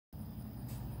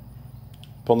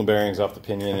Pulling the bearings off the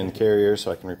pinion and carrier so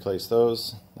I can replace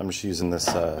those. I'm just using this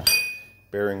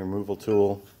bearing removal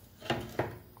tool.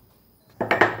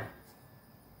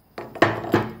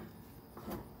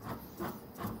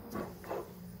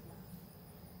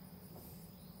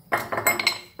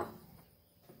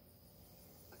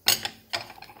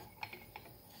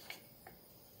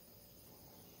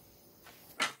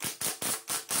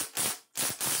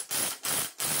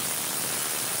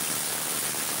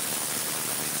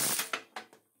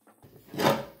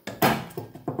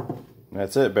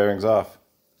 That's it, bearings off.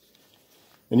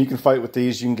 And you can fight with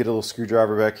these. You can get a little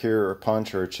screwdriver back here, or a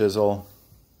punch, or a chisel.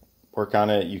 Work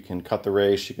on it. You can cut the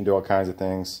race. You can do all kinds of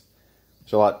things.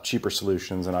 There's a lot cheaper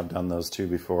solutions, and I've done those too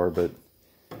before, but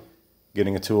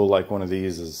getting a tool like one of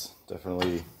these is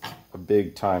definitely a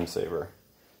big time saver.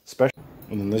 Especially,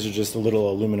 and then this is just a little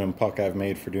aluminum puck I've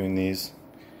made for doing these.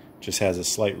 Just has a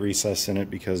slight recess in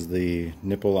it because the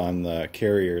nipple on the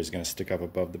carrier is going to stick up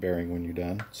above the bearing when you're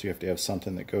done. So you have to have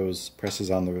something that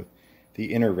presses on the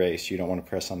inner race. You don't want to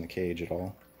press on the cage at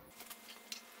all.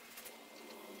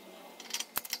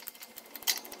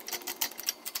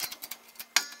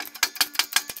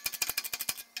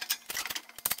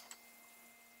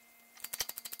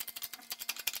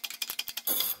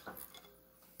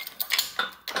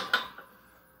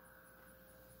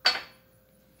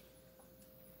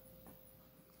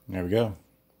 There we go.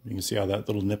 You can see how that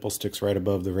little nipple sticks right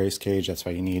above the race cage. That's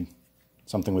why you need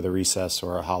something with a recess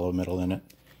or a hollow middle in it.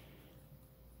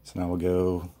 So now we'll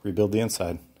go rebuild the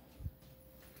inside.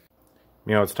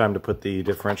 It's time to put the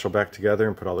differential back together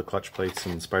and put all the clutch plates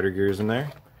and spider gears in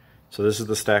there. So this is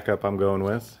the stack up I'm going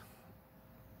with.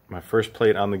 My first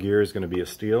plate on the gear is going to be a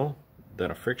steel,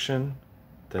 then a friction,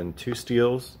 then 2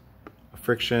 steels, a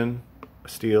friction, a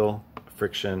steel, a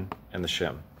friction, and the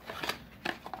shim.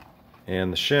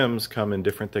 And the shims come in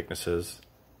different thicknesses.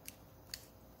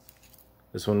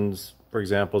 This one's, for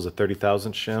example, is a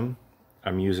 30,000 shim.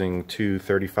 I'm using 2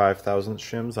 35,000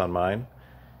 shims on mine.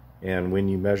 And when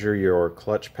you measure your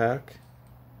clutch pack,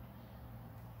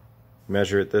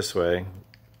 measure it this way.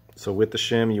 So with the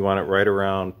shim, you want it right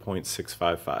around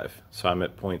 0.655. So I'm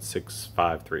at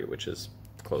 0.653, which is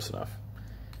close enough.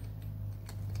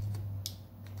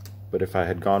 But if I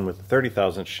had gone with the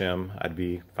 30,000 shim, I'd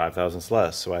be 5 thousandths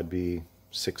less, so I'd be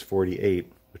 648,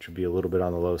 which would be a little bit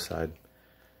on the low side.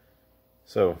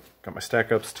 So, got my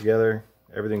stack ups together,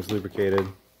 everything's lubricated.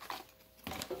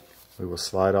 We will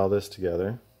slide all this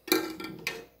together.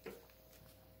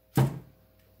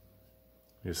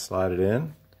 You slide it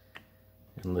in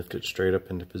and lift it straight up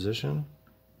into position.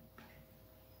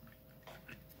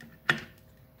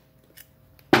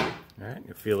 Alright,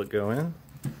 you'll feel it go in.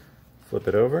 Flip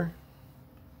it over.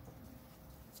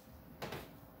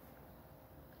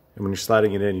 And when you're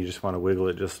sliding it in, you just want to wiggle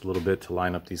it just a little bit to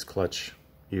line up these clutch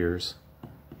ears.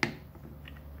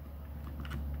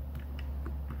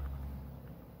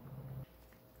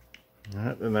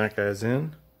 Alright, then that guy's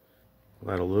in.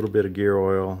 We'll add a little bit of gear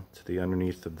oil to the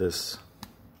underneath of this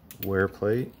wear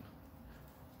plate.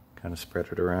 Kind of spread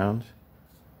it around.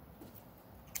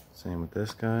 Same with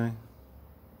this guy.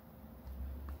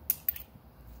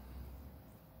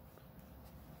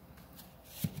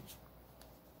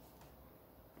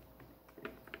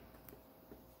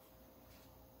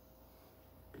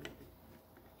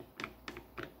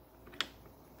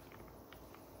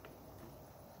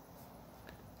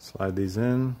 Slide these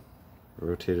in,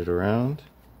 rotate it around,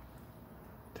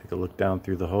 take a look down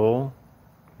through the hole,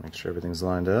 make sure everything's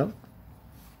lined up.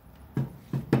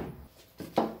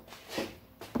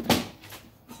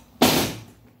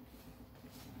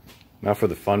 Now for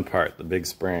the fun part, the big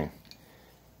spring.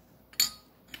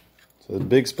 So the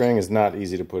big spring is not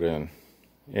easy to put in.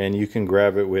 And you can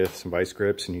grab it with some vice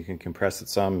grips and you can compress it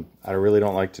some. I really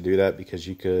don't like to do that because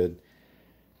you could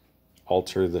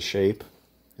alter the shape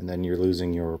and then you're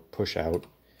losing your push out.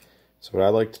 So what I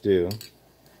like to do,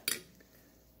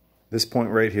 this point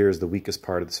right here is the weakest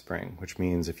part of the spring, which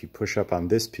means if you push up on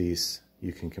this piece,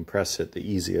 you can compress it the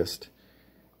easiest.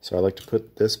 So I like to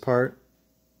put this part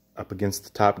up against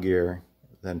the top gear,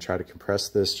 then try to compress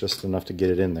this just enough to get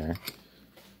it in there.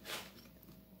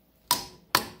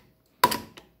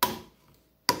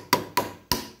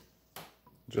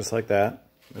 Just like that.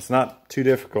 It's not too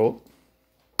difficult.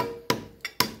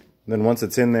 And then once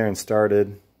it's in there and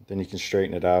started, then you can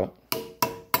straighten it out.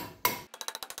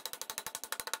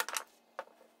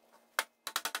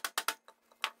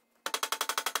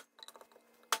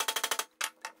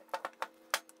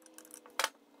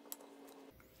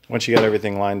 Once you got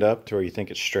everything lined up to where you think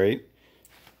it's straight,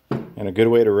 and a good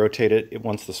way to rotate it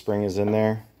once the spring is in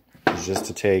there is just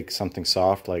to take something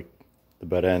soft like the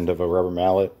butt end of a rubber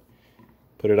mallet,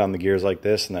 put it on the gears like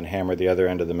this, and then hammer the other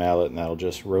end of the mallet, and that'll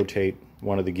just rotate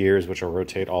one of the gears, which will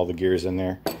rotate all the gears in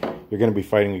there. You're going to be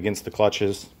fighting against the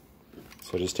clutches,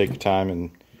 so just take your time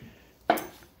and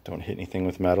don't hit anything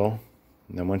with metal.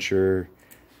 And then once you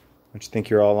think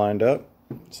you're all lined up,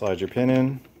 slide your pin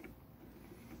in.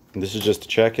 And this is just to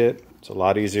check it. It's a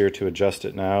lot easier to adjust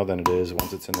it now than it is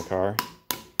once it's in the car.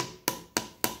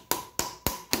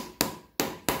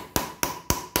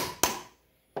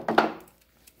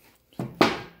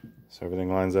 So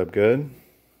everything lines up good.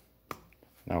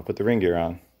 Now I'll put the ring gear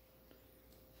on.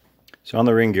 So on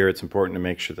the ring gear, it's important to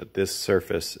make sure that this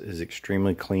surface is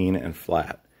extremely clean and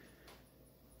flat.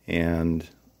 And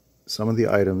some of the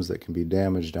items that can be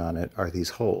damaged on it are these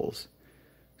holes.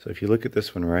 So if you look at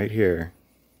this one right here,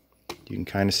 you can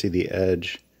kind of see the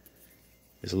edge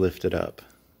is lifted up.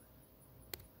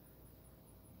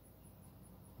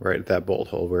 Right at that bolt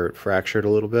hole where it fractured a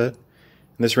little bit.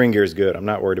 And this ring gear is good. I'm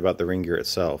not worried about the ring gear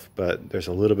itself, but there's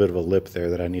a little bit of a lip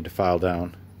there that I need to file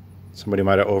down. Somebody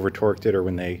might have over-torqued it, or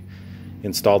when they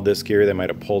installed this gear, they might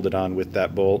have pulled it on with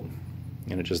that bolt,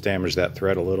 and it just damaged that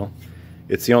thread a little.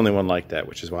 It's the only one like that,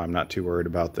 which is why I'm not too worried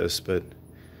about this, but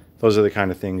those are the kind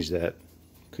of things that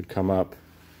could come up,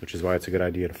 which is why it's a good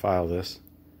idea to file this.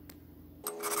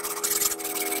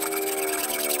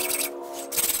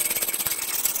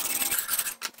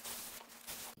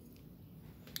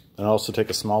 And also take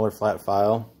a smaller flat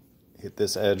file, hit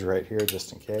this edge right here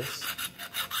just in case.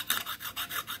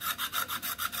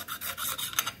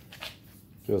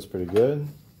 Feels pretty good.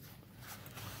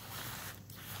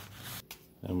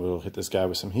 And we'll hit this guy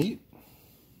with some heat.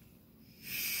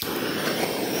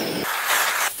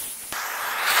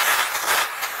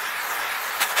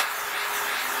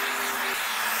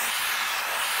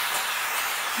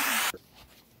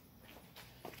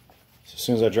 So as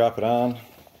soon as I drop it on,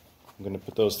 I'm going to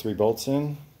put those 3 bolts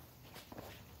in.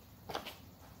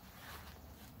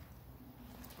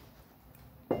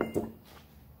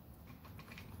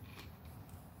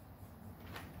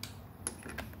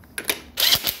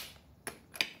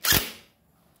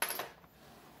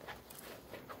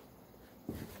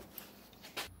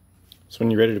 So when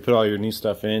you're ready to put all your new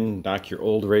stuff in, knock your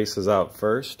old races out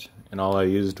first. And all I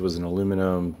used was an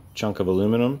aluminum chunk of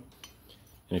aluminum.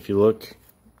 And if you look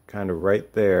kind of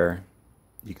right there,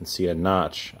 you can see a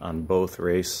notch on both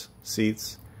race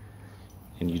seats.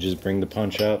 And you just bring the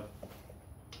punch up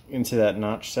into that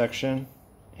notch section,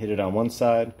 hit it on one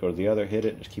side, go to the other, hit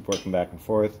it, just keep working back and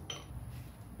forth.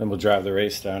 Then we'll drive the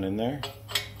race down in there.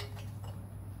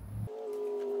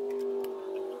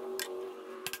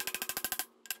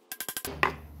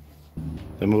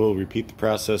 Then we'll repeat the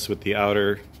process with the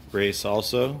outer race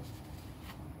also.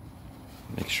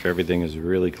 Make sure everything is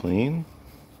really clean.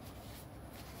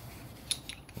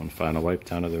 One final wipe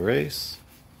down of the race.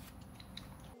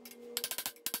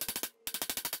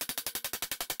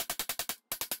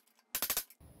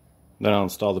 Then I'll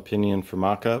install the pinion for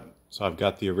mock-up. So I've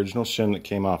got the original shim that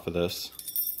came off of this.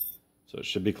 So it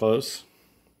should be close.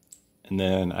 And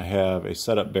then I have a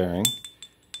setup bearing.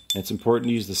 And it's important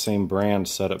to use the same brand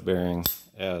setup bearing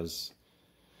as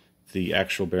the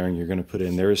actual bearing you're going to put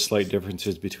in. There is slight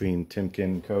differences between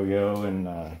Timken, Koyo,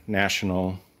 and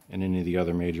National, and any of the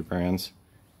other major brands.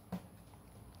 A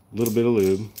little bit of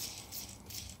lube.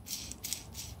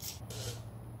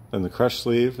 Then the crush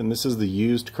sleeve, and this is the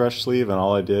used crush sleeve, and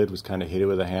all I did was kind of hit it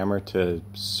with a hammer to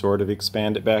sort of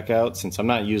expand it back out. Since I'm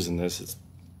not using this, it's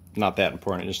not that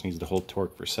important. It just needs to hold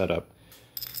torque for setup.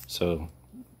 So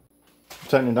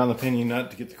tightening down the pinion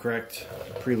nut to get the correct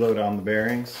preload on the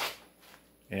bearings.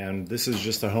 And this is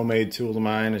just a homemade tool of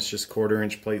mine. It's just 1/4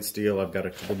 inch plate steel. I've got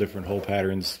a couple different hole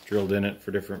patterns drilled in it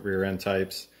for different rear end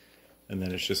types. And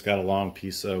then it's just got a long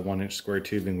piece of 1 inch square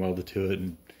tubing welded to it.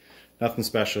 And nothing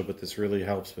special, but this really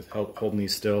helps with holding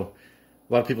these still.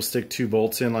 A lot of people stick 2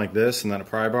 bolts in like this and then a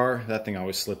pry bar. That thing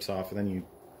always slips off, and then you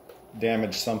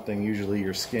damage something, usually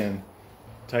your skin.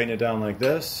 Tighten it down like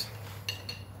this.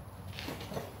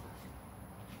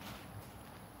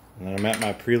 And then I'm at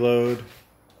my preload,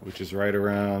 which is right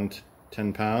around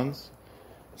 10 pounds,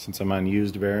 since I'm on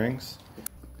used bearings.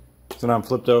 So now I'm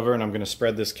flipped over and I'm going to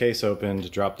spread this case open to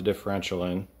drop the differential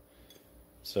in.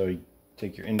 So you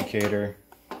take your indicator,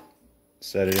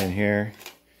 set it in here,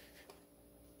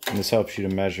 and this helps you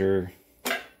to measure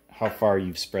how far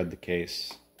you've spread the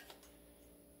case.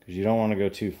 Because you don't want to go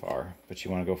too far, but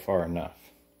you want to go far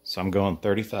enough. So I'm going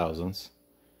 30 thousandths.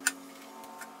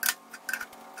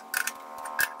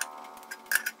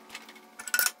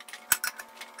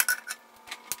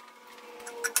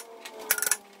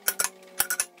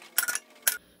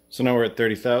 So now we're at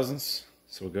 30 thousandths,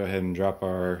 so we'll go ahead and drop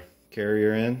our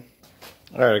carrier in.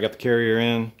 Alright, I got the carrier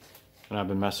in. And I've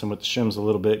been messing with the shims a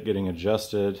little bit, getting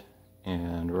adjusted,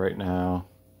 and right now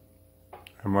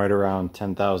I'm right around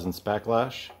 10 thousandths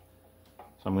backlash.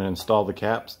 So I'm going to install the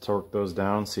caps, torque those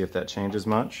down, see if that changes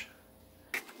much.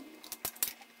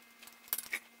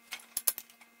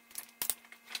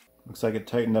 Looks like it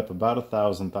tightened up about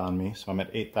 1,000th on me, so I'm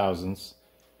at 8 thousandths,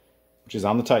 which is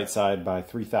on the tight side by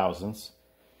 3 thousandths.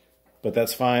 But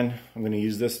that's fine. I'm going to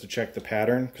use this to check the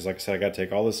pattern, because like I said, I got to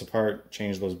take all this apart,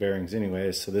 change those bearings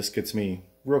anyways, so this gets me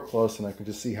real close and I can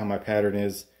just see how my pattern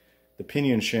is. The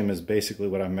pinion shim is basically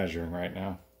what I'm measuring right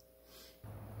now.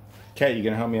 Kat, you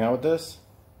going to help me out with this?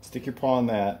 Stick your paw on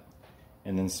that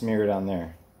and then smear it on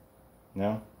there.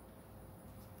 No?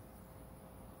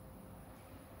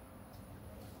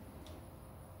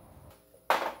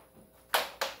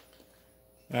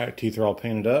 Alright, teeth are all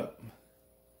painted up.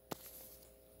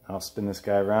 I'll spin this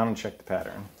guy around and check the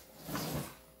pattern.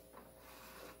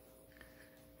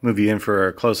 Move you in for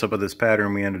a close-up of this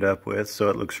pattern we ended up with, so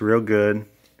it looks real good.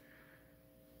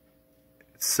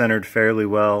 It's centered fairly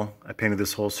well. I painted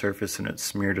this whole surface and it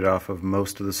smeared it off of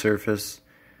most of the surface.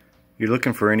 You're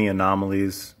looking for any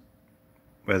anomalies,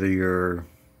 whether you're...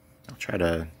 I'll try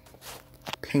to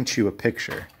paint you a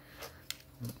picture.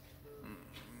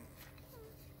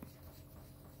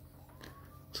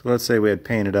 So let's say we had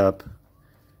painted up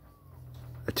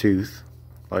a tooth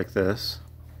like this,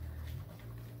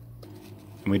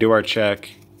 and we do our check,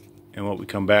 and what we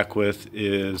come back with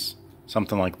is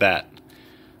something like that.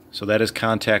 So that is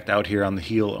contact out here on the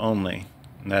heel only,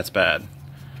 and that's bad.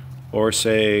 Or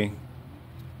say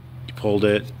you pulled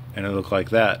it and it looked like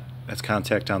that. That's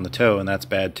contact on the toe, and that's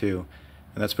bad too.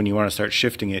 And that's when you want to start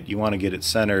shifting it. You want to get it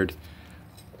centered.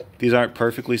 These aren't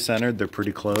perfectly centered, they're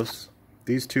pretty close.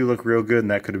 These two look real good,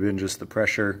 and that could have been just the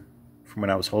pressure from when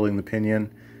I was holding the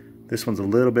pinion. This one's a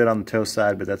little bit on the toe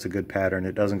side, but that's a good pattern.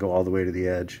 It doesn't go all the way to the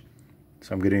edge.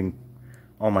 So I'm getting,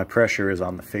 all my pressure is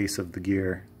on the face of the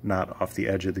gear, not off the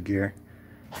edge of the gear.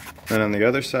 Then on the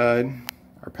other side,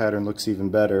 our pattern looks even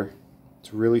better.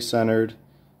 It's really centered.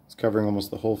 It's covering almost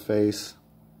the whole face.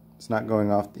 It's not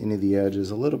going off any of the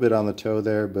edges. A little bit on the toe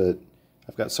there, but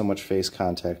I've got so much face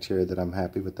contact here that I'm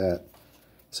happy with that.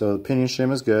 So the pinion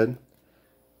shim is good.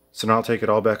 So now I'll take it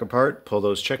all back apart, pull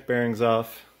those check bearings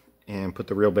off, and put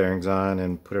the real bearings on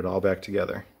and put it all back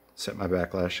together. Set my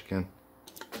backlash again.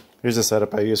 Here's the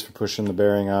setup I use for pushing the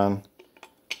bearing on.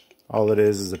 All it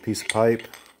is a piece of pipe.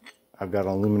 I've got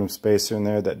an aluminum spacer in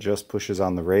there that just pushes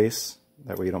on the race.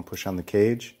 That way you don't push on the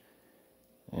cage.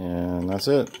 And that's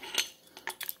it.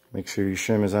 Make sure your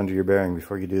shim is under your bearing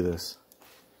before you do this.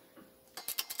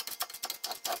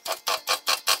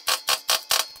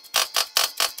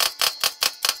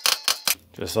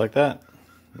 Just like that.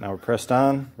 Now we're pressed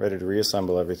on, ready to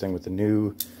reassemble everything with a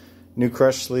new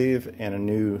crush sleeve and a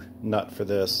new nut for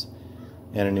this,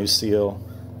 and a new seal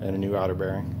and a new outer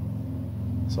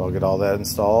bearing. So I'll get all that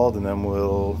installed and then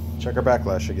we'll check our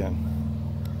backlash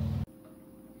again.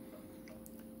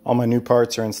 All my new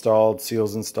parts are installed,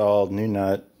 seals installed, new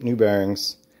nut, new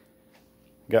bearings.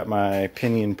 Got my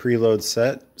pinion preload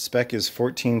set. Spec is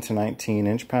 14 to 19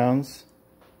 inch-pounds.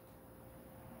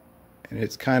 And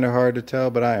it's kind of hard to tell,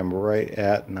 but I am right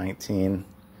at 19.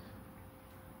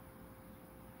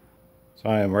 So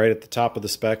I am right at the top of the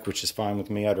spec, which is fine with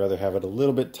me. I'd rather have it a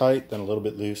little bit tight than a little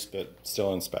bit loose, but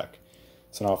still in spec.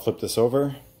 So now I'll flip this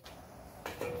over.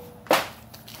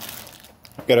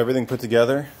 I've got everything put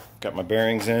together. Got my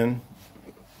bearings in.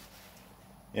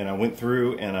 And I went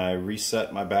through and I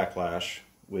reset my backlash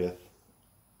with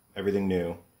everything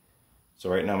new. So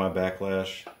right now my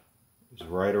backlash is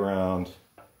right around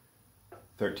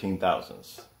 13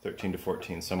 thousandths, 13 to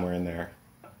 14, somewhere in there.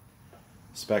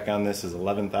 Spec on this is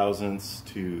 11 thousandths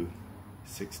to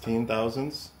 16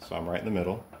 thousandths, so I'm right in the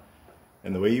middle.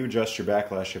 And the way you adjust your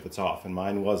backlash if it's off, and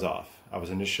mine was off. I was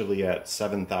initially at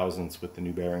 7 thousandths with the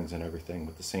new bearings and everything,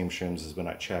 with the same shims as when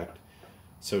I checked.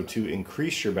 So to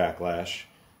increase your backlash,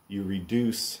 you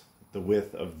reduce the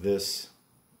width of this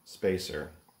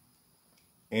spacer,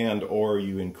 and or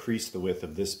you increase the width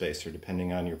of this spacer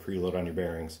depending on your preload on your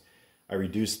bearings. I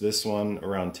reduced this one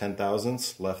around 10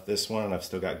 thousandths, left this one, and I've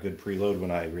still got good preload when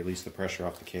I release the pressure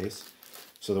off the case.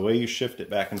 So the way you shift it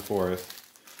back and forth,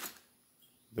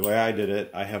 the way I did it,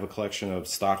 I have a collection of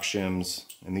stock shims,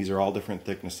 and these are all different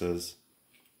thicknesses.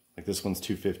 Like this one's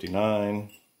 259,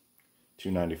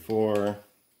 294,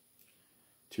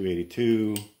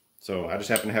 282. So I just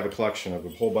happen to have a collection of a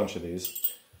whole bunch of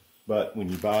these. But when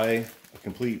you buy a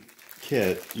complete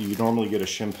kit, you normally get a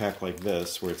shim pack like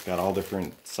this, where it's got all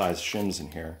different size shims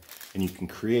in here, and you can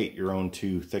create your own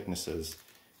two thicknesses,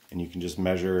 and you can just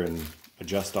measure and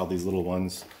adjust all these little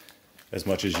ones as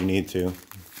much as you need to.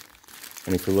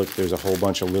 And if you look, there's a whole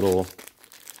bunch of little,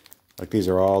 like these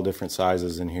are all different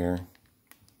sizes in here.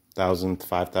 1,000th,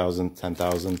 5,000th,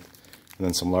 10,000th, and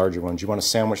then some larger ones. You want to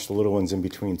sandwich the little ones in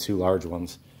between two large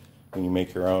ones when you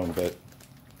make your own, but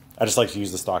I just like to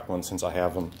use the stock ones since I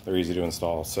have them. They're easy to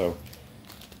install. So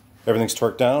everything's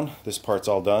torqued down. This part's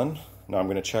all done. Now I'm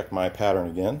going to check my pattern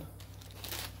again.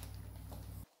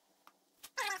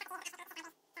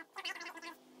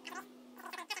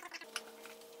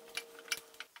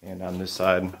 And on this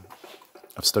side,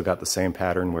 I've still got the same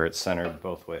pattern where it's centered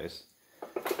both ways.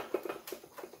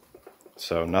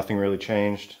 So nothing really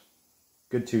changed.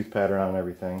 Good tooth pattern on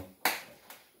everything.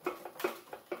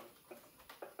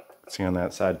 See on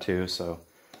that side too. So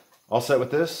all set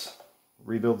with this.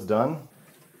 Rebuild's done.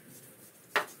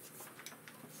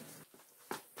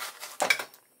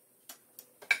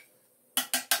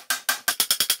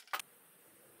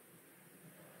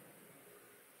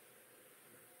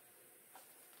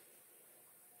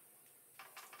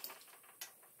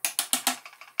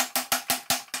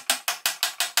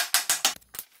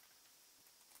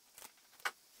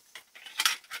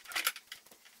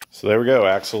 So there we go,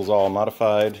 axle's all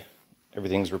modified.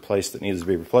 Everything's replaced that needs to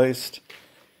be replaced.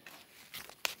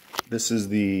 This is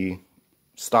the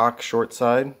stock short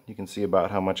side. You can see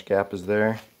about how much gap is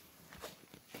there.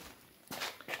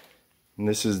 And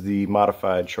this is the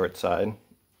modified short side.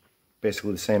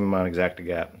 Basically the same amount exact of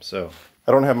gap. So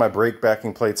I don't have my brake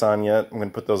backing plates on yet. I'm going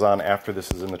to put those on after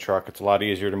this is in the truck. It's a lot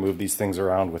easier to move these things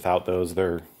around without those.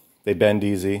 They bend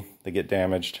easy, they get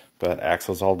damaged, but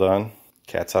axle's all done.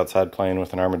 Cat's outside playing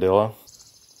with an armadillo.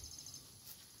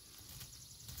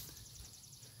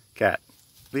 Cat,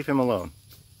 leave him alone.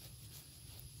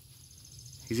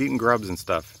 He's eating grubs and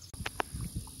stuff.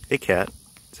 Hey cat,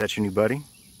 is that your new buddy?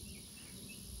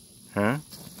 Huh?